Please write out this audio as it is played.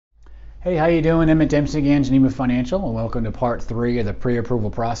Hey, how you doing? Emmett Dempsey again, Geneva Financial, and welcome to part 3 of the pre-approval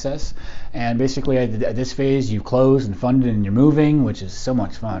process. And basically at this phase, you've closed and funded and you're moving, which is so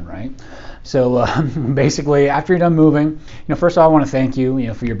much fun, right? So basically, after you're done moving, first of all, I want to thank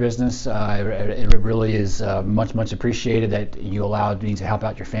you, for your business. It really is much appreciated that you allowed me to help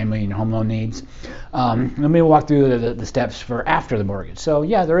out your family and your home loan needs. Let me walk through the steps for after the mortgage. So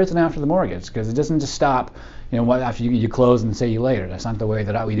yeah, there is an after the mortgage because it doesn't just stop. After you close and say you later. That's not the way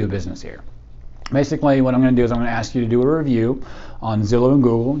that we do business here. Basically, what I'm going to do is I'm going to ask you to do a review on Zillow and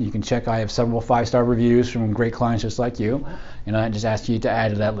Google. You can check. I have several 5-star reviews from great clients just like you, and I just ask you to add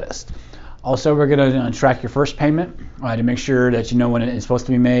to that list. Also, we're going to track your first payment to make sure that you know when it's supposed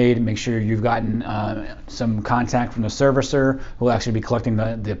to be made. Make sure you've gotten some contact from the servicer who will actually be collecting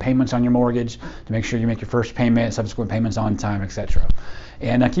the payments on your mortgage to make sure you make your first payment, subsequent payments on time, etc.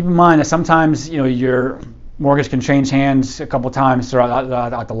 And keep in mind that sometimes your mortgage can change hands a couple times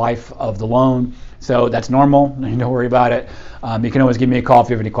throughout the life of the loan, so that's normal. Don't worry about it. You can always give me a call if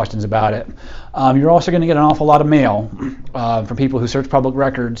you have any questions about it. You're also going to get an awful lot of mail from people who search public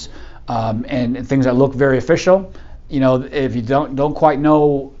records and things that look very official. If you don't quite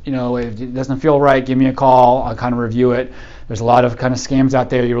know, if it doesn't feel right, give me a call. I'll kind of review it. There's a lot of kind of scams out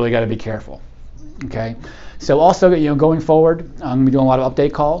there. You really got to be careful. Okay. So also, going forward, I'm going to be doing a lot of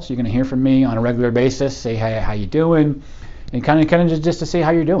update calls. You're going to hear from me on a regular basis, say, hey, how you doing, and kind of just to see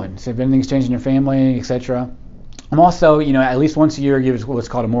how you're doing, see if anything's changed in your family, etc. I'm also, at least once a year, give what's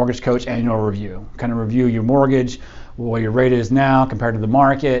called a mortgage coach annual review. Kind of review your mortgage, what your rate is now compared to the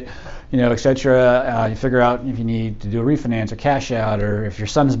market, etc. You figure out if you need to do a refinance or cash out, or if your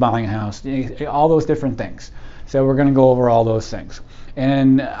son's buying a house, all those different things. So we're going to go over all those things.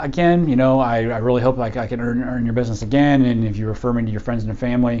 And again, I really hope I can earn your business again, and if you refer me to your friends and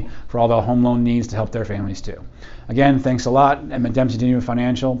family for all the home loan needs to help their families too. Again, thanks a lot. Emmett Dempsey, Geneva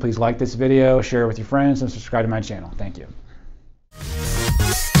Financial. Please like this video, share it with your friends, and subscribe to my channel. Thank you.